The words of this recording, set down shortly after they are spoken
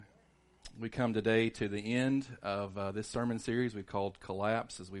We come today to the end of this sermon series we've called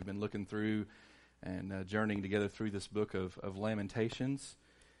Collapse, as we've been looking through and journeying together through this book of Lamentations.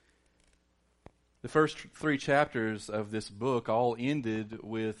 The first 3 chapters of this book all ended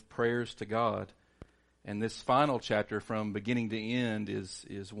with prayers to God. And this final chapter, from beginning to end,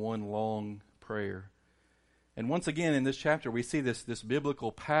 is one long prayer. And once again in this chapter we see this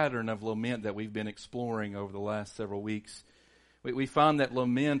biblical pattern of lament that we've been exploring over the last several weeks. We find that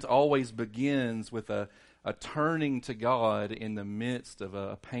lament always begins with a turning to God in the midst of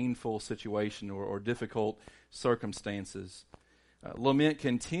a painful situation or difficult circumstances. Lament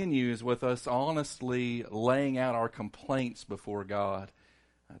continues with us honestly laying out our complaints before God,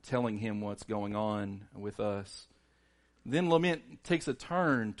 telling Him what's going on with us. Then lament takes a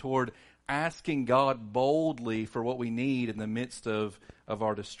turn toward asking God boldly for what we need in the midst of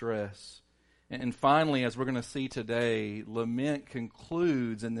our distress. And finally, as we're going to see today, lament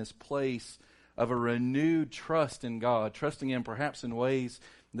concludes in this place of a renewed trust in God, trusting Him perhaps in ways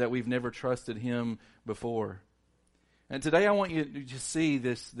that we've never trusted Him before. And today I want you to see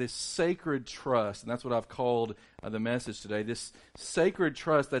this sacred trust, and that's what I've called the message today, this sacred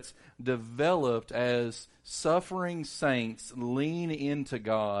trust that's developed as suffering saints lean into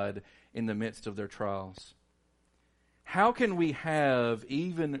God in the midst of their trials. How can we have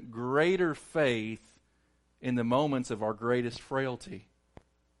even greater faith in the moments of our greatest frailty?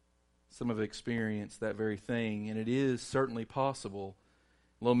 Some have experienced that very thing, and it is certainly possible.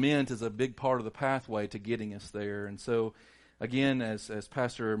 Lament is a big part of the pathway to getting us there. And so, again, as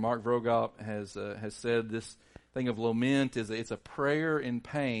Pastor Mark Vrogop has said, this thing of lament it's a prayer in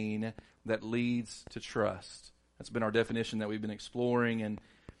pain that leads to trust. That's been our definition that we've been exploring,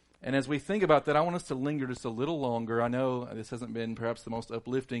 and as we think about that, I want us to linger just a little longer. I know this hasn't been perhaps the most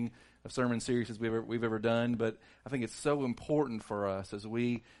uplifting of sermon series we've ever done, but I think it's so important for us as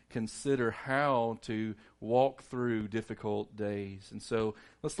we consider how to walk through difficult days. And so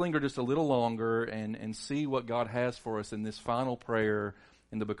let's linger just a little longer and see what God has for us in this final prayer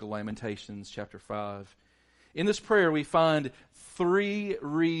in the book of Lamentations, chapter 5. In this prayer, we find 3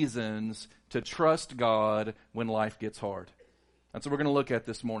 reasons to trust God when life gets hard. That's what we're going to look at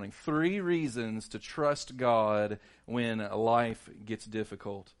this morning. 3 reasons to trust God when life gets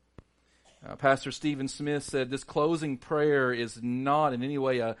difficult. Pastor Stephen Smith said this closing prayer is not in any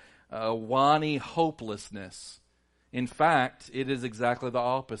way a whiny hopelessness. In fact, it is exactly the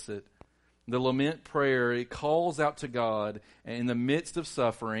opposite. The lament prayer, it calls out to God in the midst of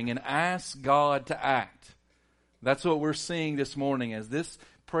suffering and asks God to act. That's what we're seeing this morning as this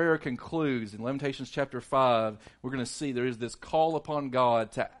prayer concludes. In Lamentations chapter 5, we're going to see there is this call upon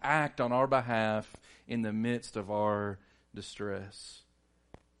God to act on our behalf in the midst of our distress.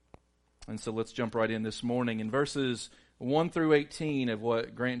 And so let's jump right in this morning. In verses 1 through 18 of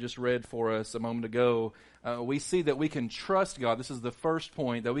what Grant just read for us a moment ago, we see that we can trust God. This is the first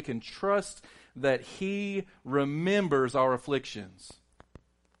point, that we can trust that He remembers our afflictions.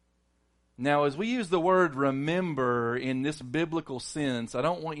 Now, as we use the word remember in this biblical sense, I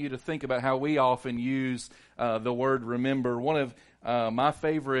don't want you to think about how we often use the word remember. One of my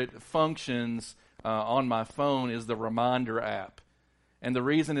favorite functions on my phone is the reminder app. And the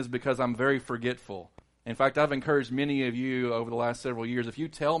reason is because I'm very forgetful. In fact, I've encouraged many of you over the last several years, if you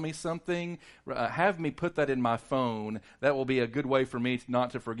tell me something, have me put that in my phone. That will be a good way for me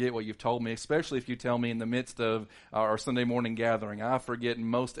not to forget what you've told me, especially if you tell me in the midst of our Sunday morning gathering. I forget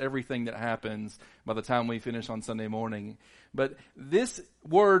most everything that happens by the time we finish on Sunday morning. But this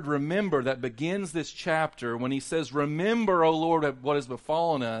word remember that begins this chapter, when he says, "Remember, O Lord, what has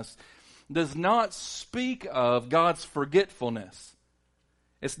befallen us," does not speak of God's forgetfulness.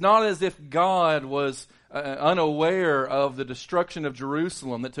 It's not as if God was unaware of the destruction of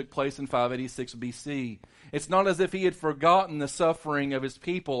Jerusalem that took place in 586 BC. It's not as if He had forgotten the suffering of His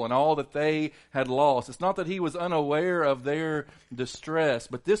people and all that they had lost. It's not that He was unaware of their distress.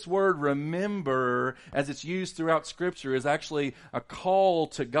 But this word remember, as it's used throughout Scripture, is actually a call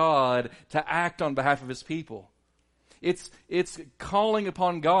to God to act on behalf of His people. It's calling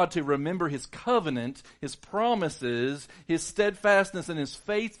upon God to remember His covenant, His promises, His steadfastness and His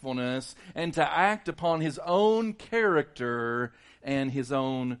faithfulness, and to act upon His own character and His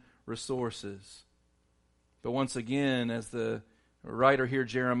own resources. But once again, as the writer here,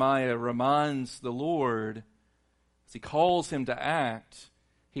 Jeremiah, reminds the Lord, as he calls him to act,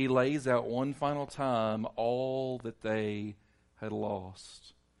 he lays out one final time all that they had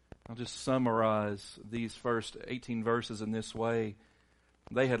lost. I'll just summarize these first 18 verses in this way.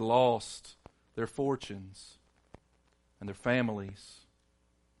 They had lost their fortunes and their families.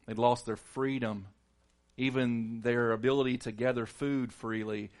 They'd lost their freedom, Even their ability to gather food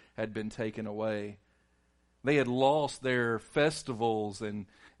freely had been taken away. They had lost their festivals, and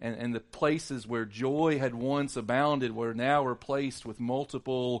the places where joy had once abounded were now replaced with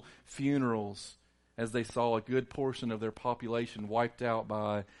multiple funerals, as they saw a good portion of their population wiped out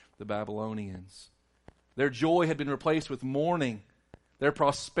by the Babylonians. Their joy had been replaced with mourning. Their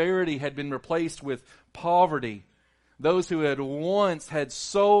prosperity had been replaced with poverty. Those who had once had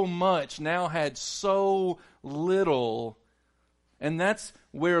so much now had so little. And that's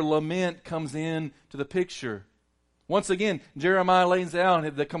where lament comes in to the picture. Once again, Jeremiah lays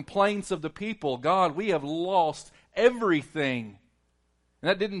down the complaints of the people. God, we have lost everything.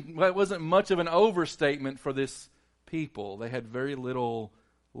 And that wasn't much of an overstatement for this people. They had very little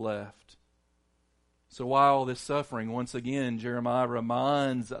left. So while this suffering, once again, Jeremiah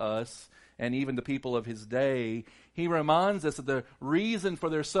reminds us, and even the people of his day, he reminds us that the reason for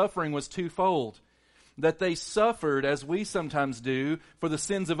their suffering was twofold. That they suffered, as we sometimes do, for the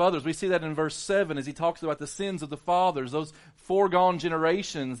sins of others. We see that in verse 7 as he talks about the sins of the fathers, those foregone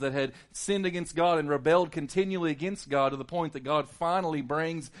generations that had sinned against God and rebelled continually against God to the point that God finally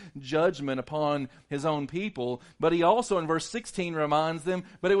brings judgment upon his own people. But he also, in verse 16, reminds them,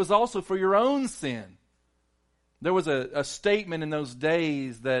 but it was also for your own sin. There was a statement in those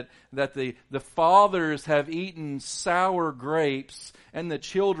days that the fathers have eaten sour grapes and the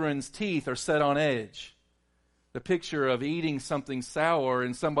children's teeth are set on edge. The picture of eating something sour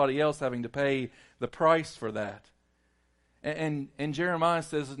and somebody else having to pay the price for that. And Jeremiah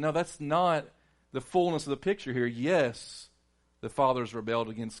says, no, that's not the fullness of the picture here. Yes, the fathers rebelled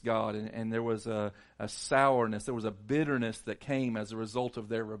against God, and there was a sourness, there was a bitterness that came as a result of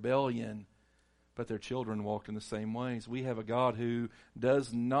their rebellion. But their children walked in the same ways. We have a God who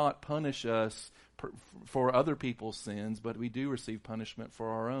does not punish us for other people's sins, but we do receive punishment for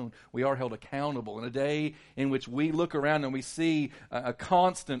our own. We are held accountable. In a day in which we look around and we see a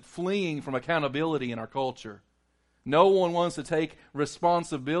constant fleeing from accountability in our culture. No one wants to take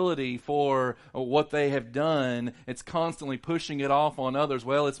responsibility for what they have done. It's constantly pushing it off on others.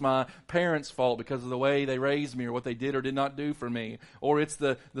 Well, it's my parents' fault because of the way they raised me or what they did or did not do for me. Or it's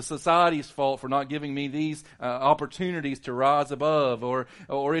the society's fault for not giving me these opportunities to rise above. Or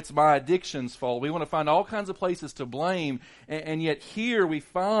it's my addiction's fault. We want to find all kinds of places to blame. And yet here we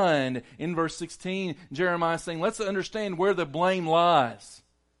find in verse 16, Jeremiah saying, let's understand where the blame lies.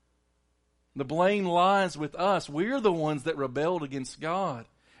 The blame lies with us. We're the ones that rebelled against God.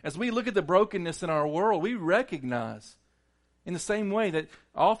 As we look at the brokenness in our world, we recognize in the same way that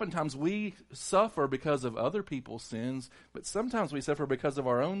oftentimes we suffer because of other people's sins, but sometimes we suffer because of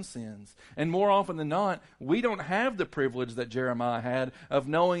our own sins. And more often than not, we don't have the privilege that Jeremiah had of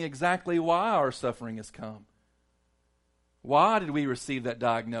knowing exactly why our suffering has come. Why did we receive that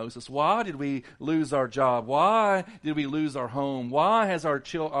diagnosis? Why did we lose our job? Why did we lose our home? Why has our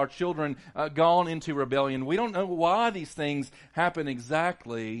children gone into rebellion? We don't know why these things happen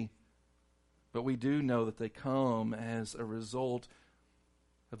exactly, but we do know that they come as a result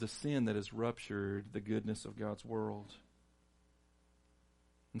of the sin that has ruptured the goodness of God's world.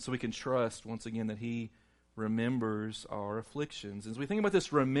 And so we can trust, once again, that He remembers our afflictions. As we think about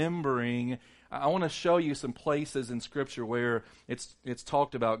this remembering, I want to show you some places in Scripture where it's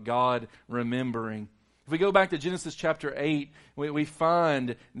talked about God remembering. If we go back to Genesis chapter 8, we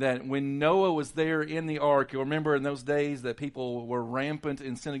find that when Noah was there in the ark, you'll remember in those days that people were rampant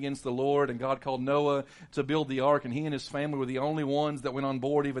in sin against the Lord, and God called Noah to build the ark, and he and his family were the only ones that went on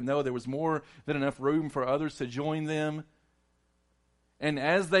board, even though there was more than enough room for others to join them. And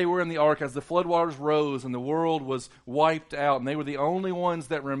as they were in the ark, as the floodwaters rose and the world was wiped out, and they were the only ones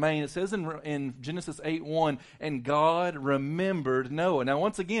that remained, it says in Genesis 8:1, and God remembered Noah. Now,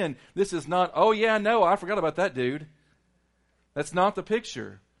 once again, this is not, oh yeah, Noah, I forgot about that dude. That's not the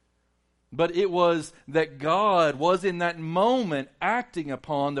picture. But it was that God was in that moment acting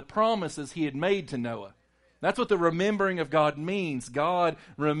upon the promises He had made to Noah. That's what the remembering of God means. God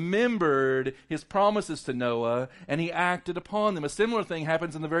remembered His promises to Noah, and He acted upon them. A similar thing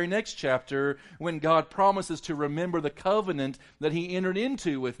happens in the very next chapter when God promises to remember the covenant that He entered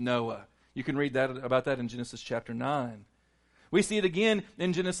into with Noah. You can read about that in Genesis chapter 9. We see it again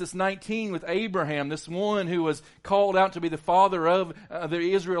in Genesis 19 with Abraham, this one who was called out to be the father of the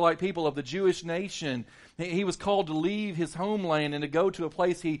Israelite people, of the Jewish nation. He was called to leave his homeland and to go to a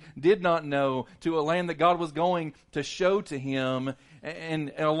place he did not know, to a land that God was going to show to him.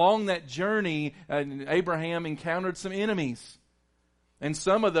 And along that journey, Abraham encountered some enemies. And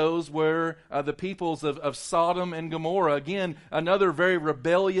some of those were the peoples of Sodom and Gomorrah. Again, another very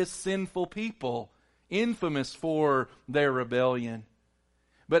rebellious, sinful people, infamous for their rebellion.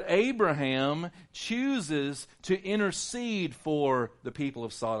 But Abraham chooses to intercede for the people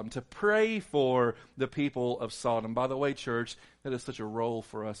of Sodom, to pray for the people of Sodom. By the way, church, that is such a role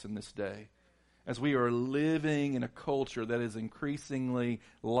for us in this day. As we are living in a culture that is increasingly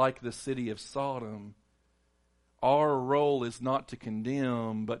like the city of Sodom, our role is not to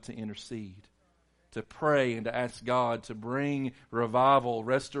condemn, but to intercede, to pray and to ask God to bring revival,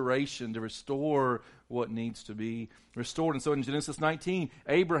 restoration, to restore what needs to be restored. And so in Genesis 19,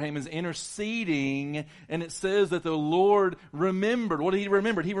 Abraham is interceding, and it says that the Lord remembered. What did he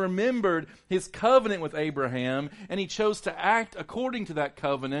remember? He remembered his covenant with Abraham, and he chose to act according to that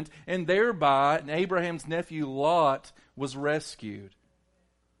covenant, and thereby Abraham's nephew Lot was rescued.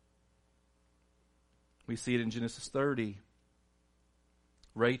 We see it in Genesis 30.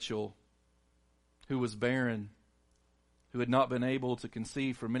 Rachel, who was barren, who had not been able to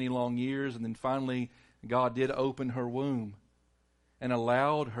conceive for many long years, and then finally God did open her womb and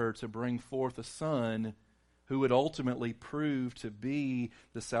allowed her to bring forth a son who would ultimately prove to be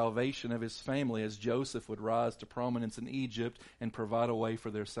the salvation of his family, as Joseph would rise to prominence in Egypt and provide a way for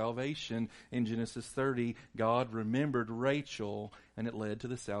their salvation. In Genesis 30, God remembered Rachel, and it led to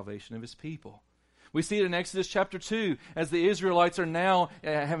the salvation of his people. We see it in Exodus chapter 2, as the Israelites are now,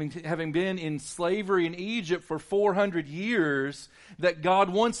 having been in slavery in Egypt for 400 years, that God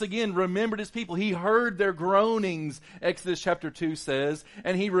once again remembered his people. He heard their groanings, Exodus chapter 2 says,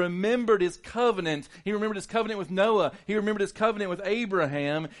 and he remembered his covenant. He remembered his covenant with Noah. He remembered his covenant with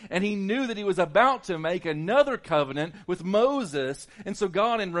Abraham, and he knew that he was about to make another covenant with Moses. And so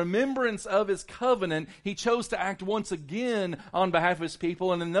God, in remembrance of his covenant, he chose to act once again on behalf of his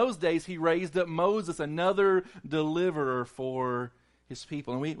people. And in those days, he raised up Moses, another deliverer for his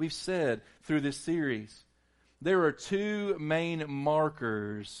people. And we've said through this series, there are two main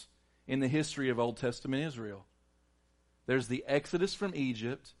markers in the history of Old Testament Israel. There's the Exodus from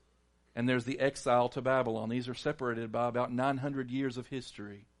Egypt, and there's the exile to Babylon. These are separated by about 900 years of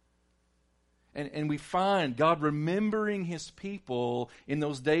history. And we find God remembering his people in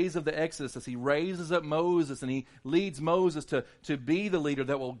those days of the Exodus as he raises up Moses and he leads Moses to be the leader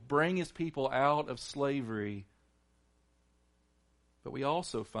that will bring his people out of slavery. But we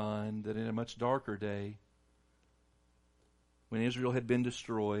also find that in a much darker day, when Israel had been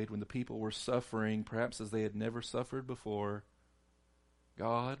destroyed, when the people were suffering perhaps as they had never suffered before,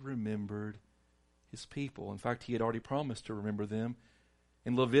 God remembered his people. In fact, he had already promised to remember them.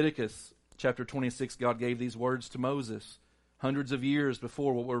 In Leviticus chapter 26, God gave these words to Moses hundreds of years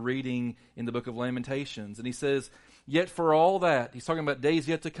before what we're reading in the book of Lamentations. And he says, "Yet for all that," he's talking about days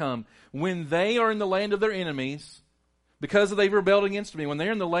yet to come, "when they are in the land of their enemies, because they've rebelled against me, when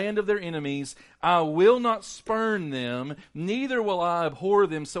they're in the land of their enemies, I will not spurn them, neither will I abhor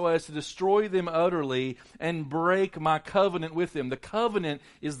them so as to destroy them utterly and break my covenant with them." The covenant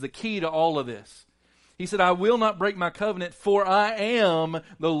is the key to all of this. He said, "I will not break my covenant, for I am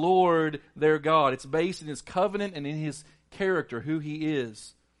the Lord their God." It's based in his covenant and in his character, who he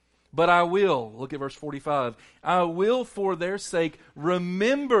is. "But I will," look at verse 45, "I will for their sake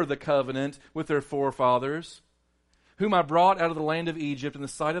remember the covenant with their forefathers, whom I brought out of the land of Egypt in the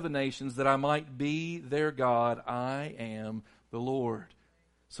sight of the nations, that I might be their God. I am the Lord."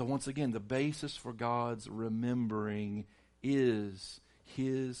 So once again, the basis for God's remembering is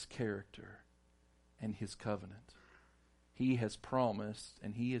his character and his covenant. He has promised,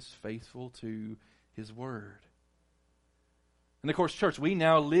 and he is faithful to his word. And of course, church, we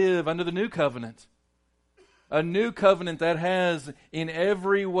now live under the new covenant. A new covenant that has in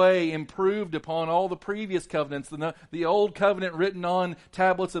every way improved upon all the previous covenants. The old covenant written on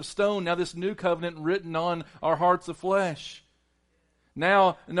tablets of stone, now this new covenant written on our hearts of flesh.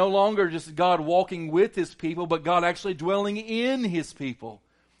 Now, no longer just God walking with his people, but God actually dwelling in his people.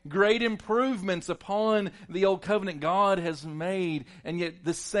 Great improvements upon the old covenant God has made, and yet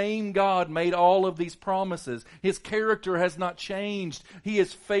the same God made all of these promises. His character has not changed. He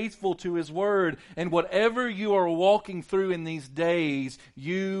is faithful to his word, and whatever you are walking through in these days,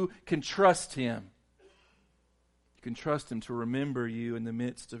 you can trust him. You can trust him to remember you in the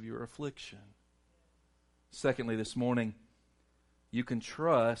midst of your affliction. Secondly, this morning, you can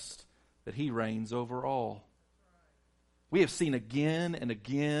trust that he reigns over all. We have seen again and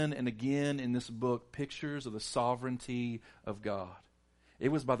again and again in this book pictures of the sovereignty of God. It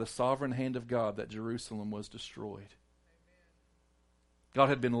was by the sovereign hand of God that Jerusalem was destroyed. God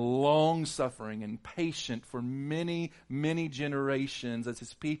had been long-suffering and patient for many, many generations as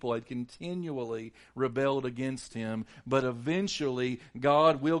his people had continually rebelled against him. But eventually,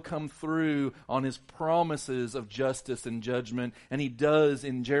 God will come through on his promises of justice and judgment, and he does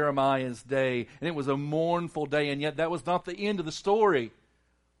in Jeremiah's day. And it was a mournful day, and yet that was not the end of the story.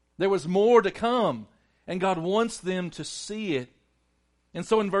 There was more to come, and God wants them to see it. And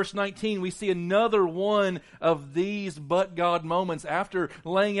so in verse 19, we see another one of these but God moments. After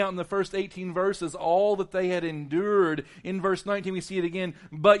laying out in the first 18 verses all that they had endured, in verse 19 we see it again.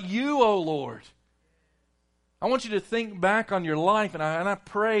 But you, O Lord. I want you to think back on your life, and I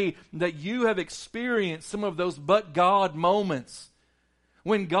pray that you have experienced some of those but God moments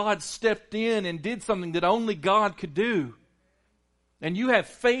when God stepped in and did something that only God could do. And you have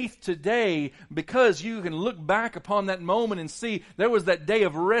faith today because you can look back upon that moment and see there was that day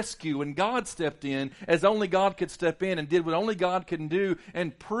of rescue when God stepped in as only God could step in and did what only God can do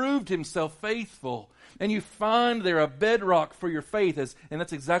and proved Himself faithful. And you find there a bedrock for your faith. And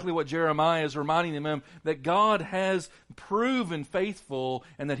that's exactly what Jeremiah is reminding them of, that God has proven faithful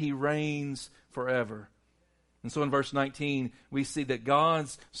and that He reigns forever. And so in verse 19, we see that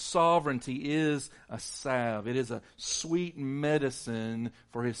God's sovereignty is a salve. It is a sweet medicine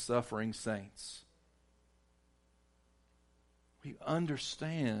for His suffering saints. We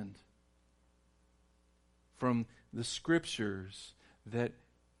understand from the Scriptures that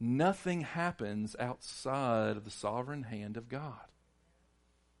nothing happens outside of the sovereign hand of God.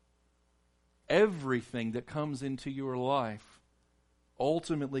 Everything that comes into your life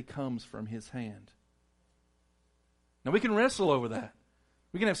ultimately comes from His hand. Now we can wrestle over that.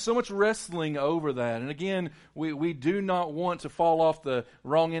 We can have so much wrestling over that. And again, we do not want to fall off the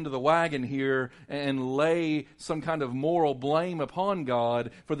wrong end of the wagon here and lay some kind of moral blame upon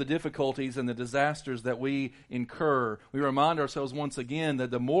God for the difficulties and the disasters that we incur. We remind ourselves once again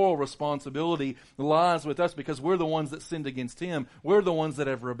that the moral responsibility lies with us because we're the ones that sinned against Him. We're the ones that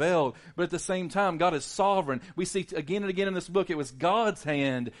have rebelled. But at the same time, God is sovereign. We see again and again in this book, it was God's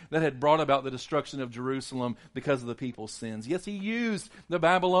hand that had brought about the destruction of Jerusalem because of the people's sins. Yes, He used the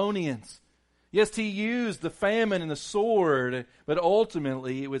Babylonians. Yes, He used the famine and the sword, but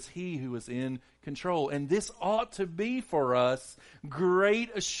ultimately it was He who was in control. And this ought to be for us great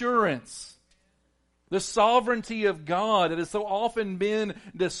assurance. The sovereignty of God that has so often been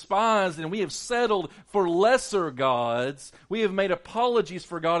despised, and we have settled for lesser gods. We have made apologies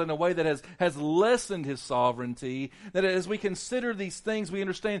for God in a way that has lessened His sovereignty. That as we consider these things, we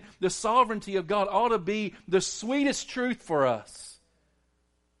understand the sovereignty of God ought to be the sweetest truth for us.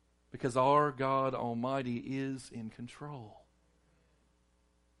 Because our God Almighty is in control.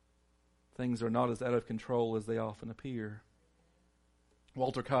 Things are not as out of control as they often appear.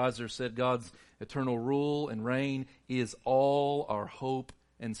 Walter Kaiser said, God's eternal rule and reign is all our hope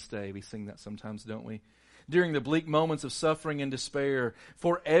and stay. We sing that sometimes, don't we? During the bleak moments of suffering and despair,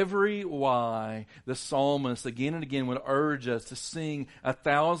 for every why, the psalmist again and again would urge us to sing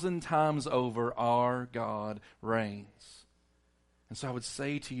 1,000 times over, our God reigns. And so I would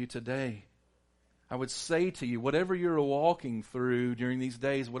say to you today, whatever you're walking through during these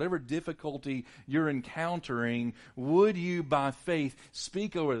days, whatever difficulty you're encountering, would you by faith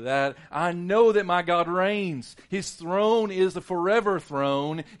speak over that? I know that my God reigns. His throne is a forever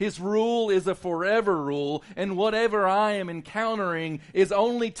throne. His rule is a forever rule. And whatever I am encountering is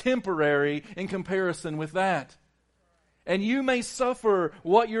only temporary in comparison with that. And you may suffer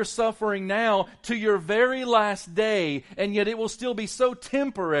what you're suffering now to your very last day, and yet it will still be so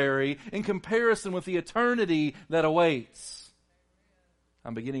temporary in comparison with the eternity that awaits.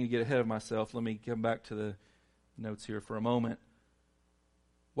 I'm beginning to get ahead of myself. Let me come back to the notes here for a moment.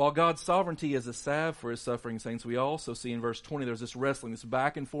 While God's sovereignty is a salve for His suffering saints, we also see in verse 20 there's this wrestling, this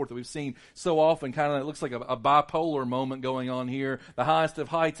back and forth that we've seen so often. Kind of, it looks like a bipolar moment going on here. The highest of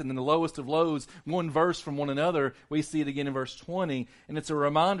heights and then the lowest of lows, one verse from one another. We see it again in verse 20. And it's a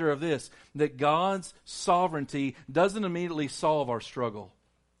reminder of this, that God's sovereignty doesn't immediately solve our struggle.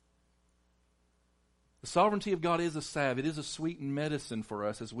 The sovereignty of God is a salve. It is a sweetened medicine for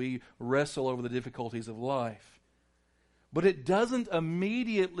us as we wrestle over the difficulties of life. But it doesn't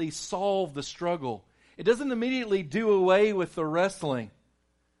immediately solve the struggle. It doesn't immediately do away with the wrestling.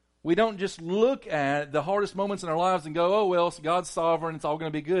 We don't just look at the hardest moments in our lives and go, oh, well, God's sovereign, it's all going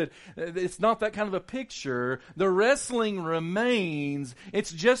to be good. It's not that kind of a picture. The wrestling remains.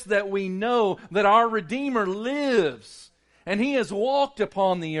 It's just that we know that our Redeemer lives. And He has walked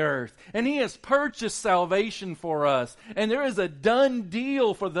upon the earth. And He has purchased salvation for us. And there is a done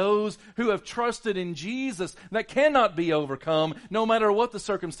deal for those who have trusted in Jesus that cannot be overcome, no matter what the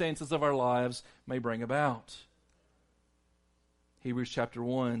circumstances of our lives may bring about. Hebrews chapter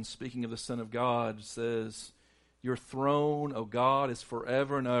 1, speaking of the Son of God, says, your throne, O God, is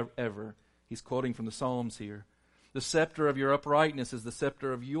forever and ever. He's quoting from the Psalms here. The scepter of your uprightness is the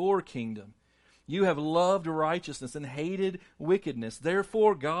scepter of your kingdom. You have loved righteousness and hated wickedness.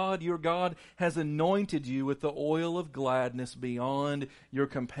 Therefore, God, your God, has anointed you with the oil of gladness beyond your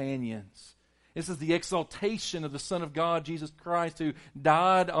companions. This is the exaltation of the Son of God, Jesus Christ, who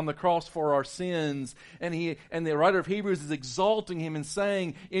died on the cross for our sins. And the writer of Hebrews is exalting him and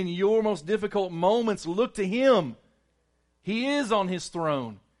saying, in your most difficult moments, look to him. He is on his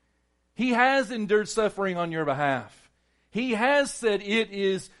throne. He has endured suffering on your behalf. He has said it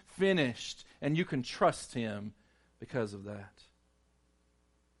is finished. And you can trust him because of that.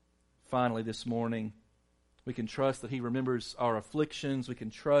 Finally, this morning, we can trust that he remembers our afflictions. We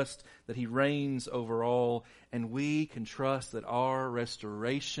can trust that he reigns over all. And we can trust that our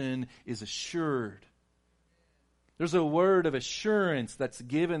restoration is assured. There's a word of assurance that's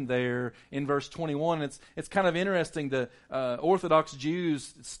given there in verse 21. It's kind of interesting. The Orthodox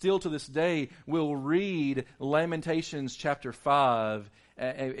Jews still to this day will read Lamentations chapter 5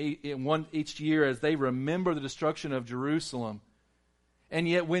 each year as they remember the destruction of Jerusalem. And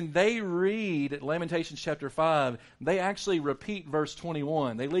yet when they read Lamentations chapter 5, they actually repeat verse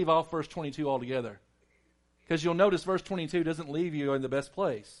 21. They leave off verse 22 altogether. Because you'll notice verse 22 doesn't leave you in the best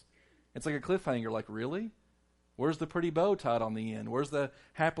place. It's like a cliffhanger, like, really? Where's the pretty bow tied on the end? Where's the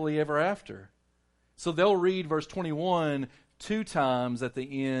happily ever after? So they'll read verse 21 2 times at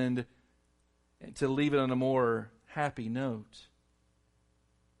the end to leave it on a more happy note.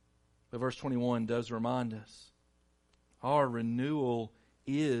 But verse 21 does remind us our renewal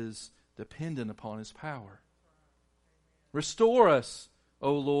is dependent upon his power. Restore us,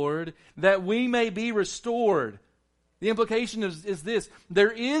 O Lord, that we may be restored. The implication is this: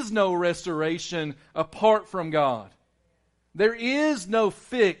 there is no restoration apart from God. There is no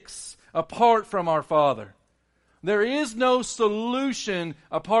fix apart from our Father. There is no solution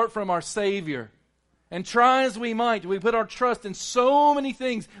apart from our Savior. And try as we might, we put our trust in so many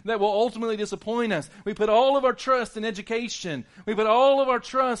things that will ultimately disappoint us. We put all of our trust in education. We put all of our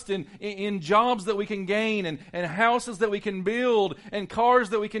trust in jobs that we can gain and houses that we can build and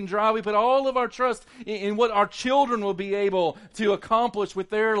cars that we can drive. We put all of our trust in what our children will be able to accomplish with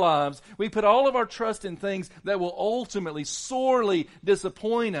their lives. We put all of our trust in things that will ultimately sorely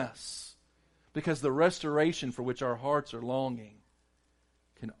disappoint us, because the restoration for which our hearts are longing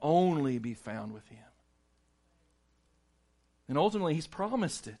can only be found with him. And ultimately, he's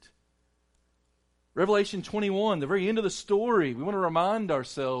promised it. Revelation 21, the very end of the story, we want to remind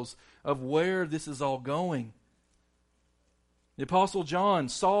ourselves of where this is all going. The Apostle John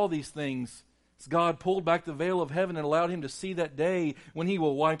saw these things as God pulled back the veil of heaven and allowed him to see that day when he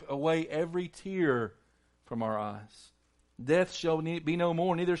will wipe away every tear from our eyes. Death shall be no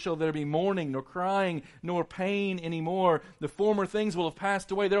more, neither shall there be mourning, nor crying, nor pain anymore. The former things will have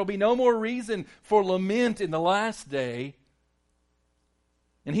passed away. There will be no more reason for lament in the last day.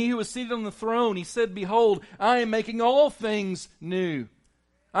 And he who was seated on the throne, he said, behold, I am making all things new.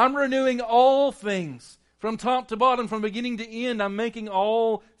 I'm renewing all things. From top to bottom, from beginning to end, I'm making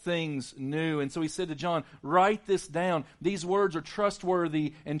all things new. And so he said to John, write this down. These words are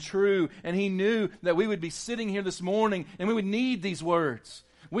trustworthy and true. And he knew that we would be sitting here this morning and we would need these words.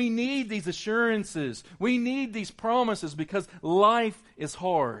 We need these assurances. We need these promises because life is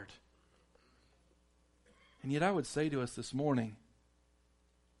hard. And yet I would say to us this morning,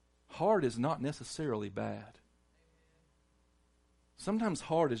 hard is not necessarily bad. Sometimes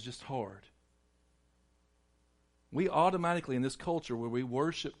hard is just hard. We automatically, in this culture where we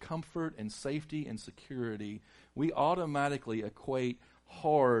worship comfort and safety and security, we automatically equate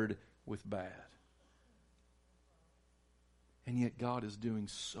hard with bad. And yet God is doing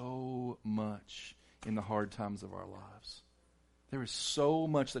so much in the hard times of our lives. There is so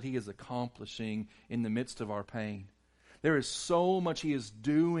much that he is accomplishing in the midst of our pain. There is so much he is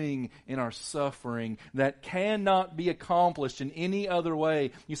doing in our suffering that cannot be accomplished in any other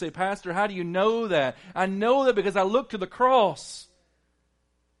way. You say, Pastor, how do you know that? I know that because I look to the cross.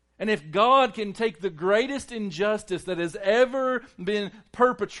 And if God can take the greatest injustice that has ever been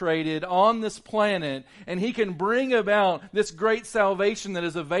perpetrated on this planet, and he can bring about this great salvation that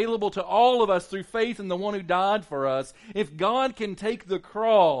is available to all of us through faith in the one who died for us, if God can take the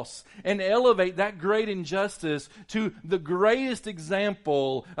cross and elevate that great injustice to the greatest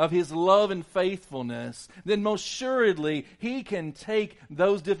example of his love and faithfulness, then most assuredly he can take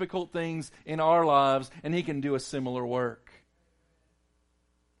those difficult things in our lives and he can do a similar work.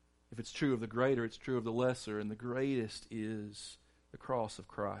 If it's true of the greater, it's true of the lesser, and the greatest is the cross of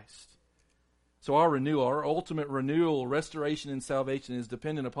Christ. So our renewal, our ultimate renewal, restoration, and salvation is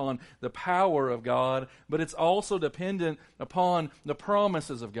dependent upon the power of God, but it's also dependent upon the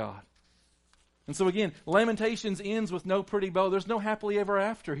promises of God. And so again, Lamentations ends with no pretty bow. There's no happily ever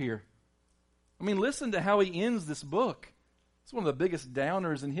after here. I mean, listen to how he ends this book. It's one of the biggest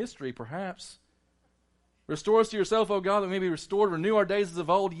downers in history, perhaps. Restore us to yourself, O God, that we may be restored. Renew our days as of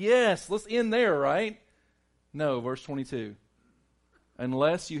old. Yes, let's end there, right? No, verse 22.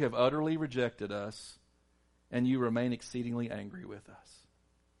 Unless you have utterly rejected us and you remain exceedingly angry with us.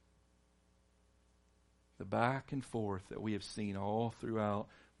 The back and forth that we have seen all throughout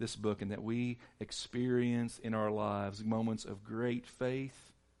this book and that we experience in our lives, moments of great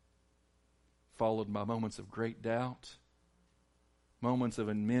faith, followed by moments of great doubt, moments of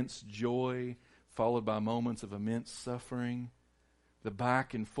immense joy, followed by moments of immense suffering, the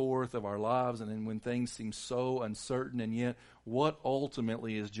back and forth of our lives, and then when things seem so uncertain, and yet what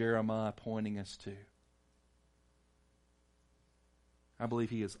ultimately is Jeremiah pointing us to? I believe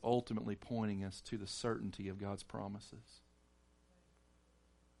he is ultimately pointing us to the certainty of God's promises.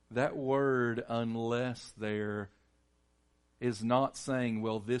 That word, unless, there is not saying,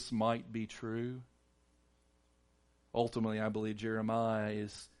 well, this might be true. Ultimately, I believe Jeremiah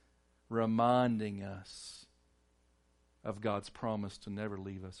is reminding us of God's promise to never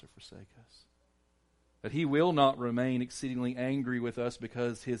leave us or forsake us. That he will not remain exceedingly angry with us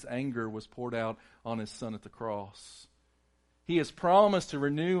because his anger was poured out on his Son at the cross. He has promised to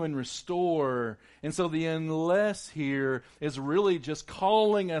renew and restore. And so the unless here is really just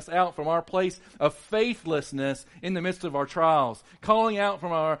calling us out from our place of faithlessness in the midst of our trials. Calling out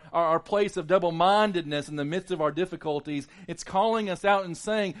from our place of double-mindedness in the midst of our difficulties. It's calling us out and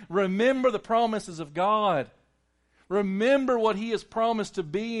saying, remember the promises of God. Remember what he has promised to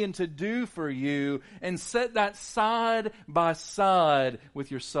be and to do for you, and set that side by side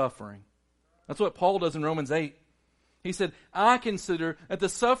with your suffering. That's what Paul does in Romans 8. He said, I consider that the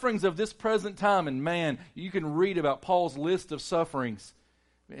sufferings of this present time, and man, you can read about Paul's list of sufferings.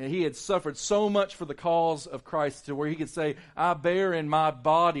 He had suffered so much for the cause of Christ to where he could say, I bear in my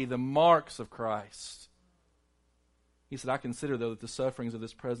body the marks of Christ. He said, I consider, though, that the sufferings of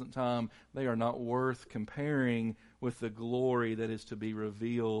this present time, they are not worth comparing with the glory that is to be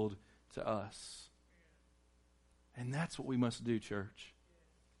revealed to us. And that's what we must do, church.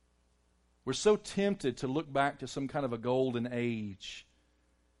 We're so tempted to look back to some kind of a golden age.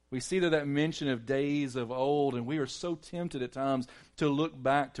 We see that mention of days of old, and we are so tempted at times to look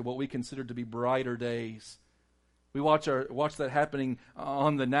back to what we consider to be brighter days. We watch that happening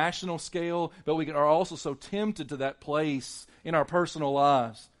on the national scale, but we are also so tempted to that place in our personal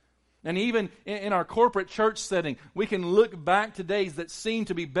lives. And even in our corporate church setting, we can look back to days that seem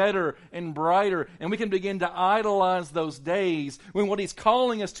to be better and brighter, and we can begin to idolize those days, when what he's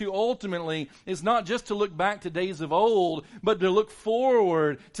calling us to ultimately is not just to look back to days of old, but to look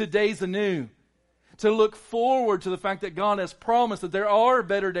forward to days anew. To look forward to the fact that God has promised that there are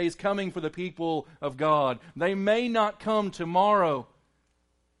better days coming for the people of God. They may not come tomorrow.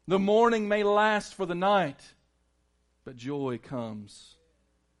 The morning may last for the night, but joy comes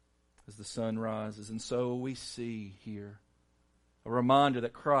as the sun rises. And so we see here a reminder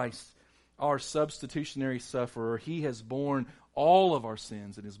that Christ, our substitutionary sufferer, he has borne all of our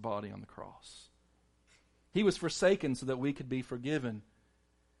sins in his body on the cross. He was forsaken so that we could be forgiven.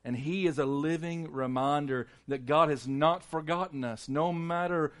 And he is a living reminder that God has not forgotten us, no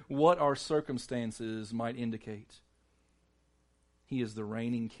matter what our circumstances might indicate. He is the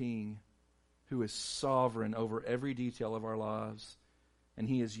reigning King who is sovereign over every detail of our lives. And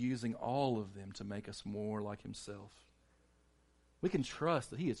he is using all of them to make us more like himself. We can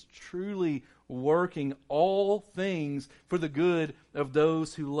trust that he is truly working all things for the good of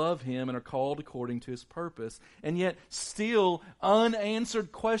those who love him and are called according to his purpose. And yet still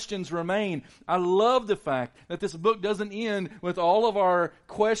unanswered questions remain. I love the fact that this book doesn't end with all of our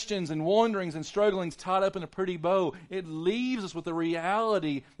questions and wonderings and strugglings tied up in a pretty bow. It leaves us with the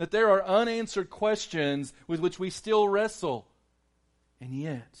reality that there are unanswered questions with which we still wrestle. And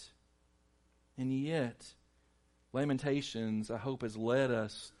yet, Lamentations, I hope, has led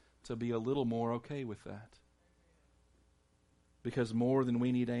us to be a little more okay with that. Because more than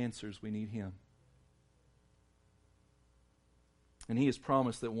we need answers, we need him. And he has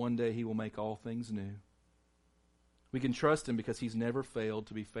promised that one day he will make all things new. We can trust him because he's never failed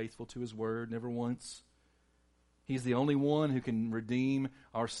to be faithful to his word, never once. He's the only one who can redeem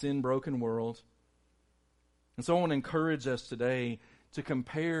our sin-broken world. And so I want to encourage us today to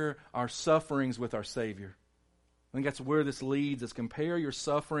compare our sufferings with our Savior. I think that's where this leads us. Compare your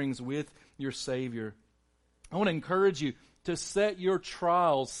sufferings with your Savior. I want to encourage you to set your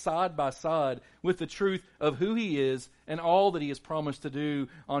trials side by side with the truth of who he is and all that he has promised to do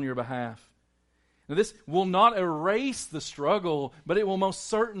on your behalf. Now, this will not erase the struggle, but it will most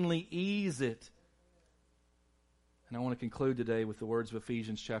certainly ease it. And I want to conclude today with the words of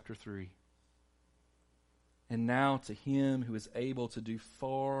Ephesians chapter 3. And now to Him who is able to do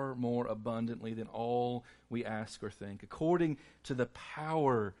far more abundantly than all we ask or think, according to the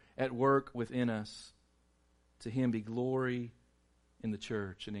power at work within us, to Him be glory in the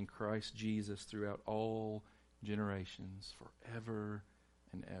church and in Christ Jesus throughout all generations, forever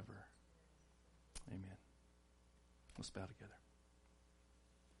and ever. Amen. Let's bow together.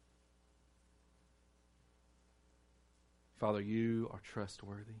 Father, you are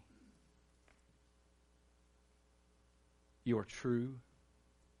trustworthy. You are true.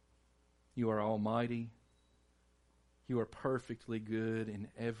 You are almighty. You are perfectly good in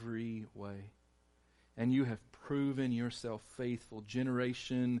every way. And you have proven yourself faithful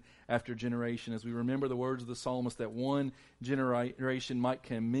generation after generation, as we remember the words of the psalmist, that one generation might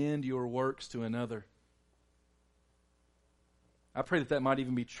commend your works to another. I pray that that might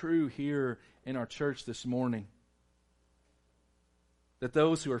even be true here in our church this morning. That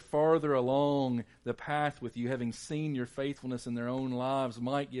those who are farther along the path with you, having seen your faithfulness in their own lives,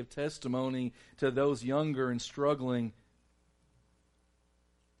 might give testimony to those younger and struggling,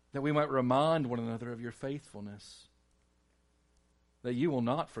 that we might remind one another of your faithfulness, that you will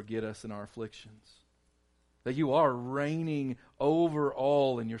not forget us in our afflictions, that you are reigning over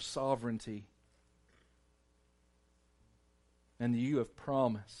all in your sovereignty, and you have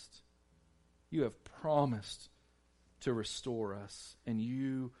promised to restore us, and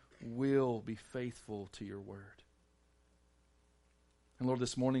you will be faithful to your word. And Lord,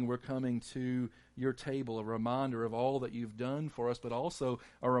 this morning we're coming to your table, a reminder of all that you've done for us, but also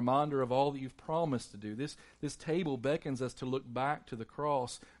a reminder of all that you've promised to do. This table beckons us to look back to the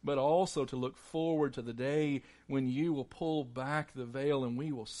cross, but also to look forward to the day when you will pull back the veil and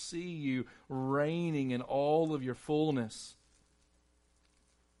we will see you reigning in all of your fullness.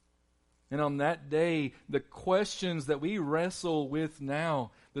 And on that day, the questions that we wrestle with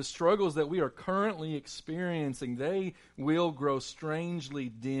now, the struggles that we are currently experiencing, they will grow strangely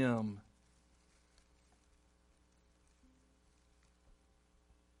dim.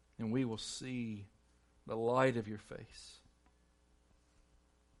 And we will see the light of your face.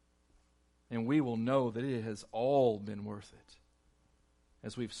 And we will know that it has all been worth it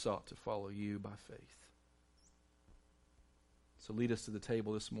as we've sought to follow you by faith. So lead us to the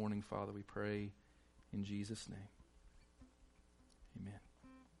table this morning, Father, we pray in Jesus' name. Amen.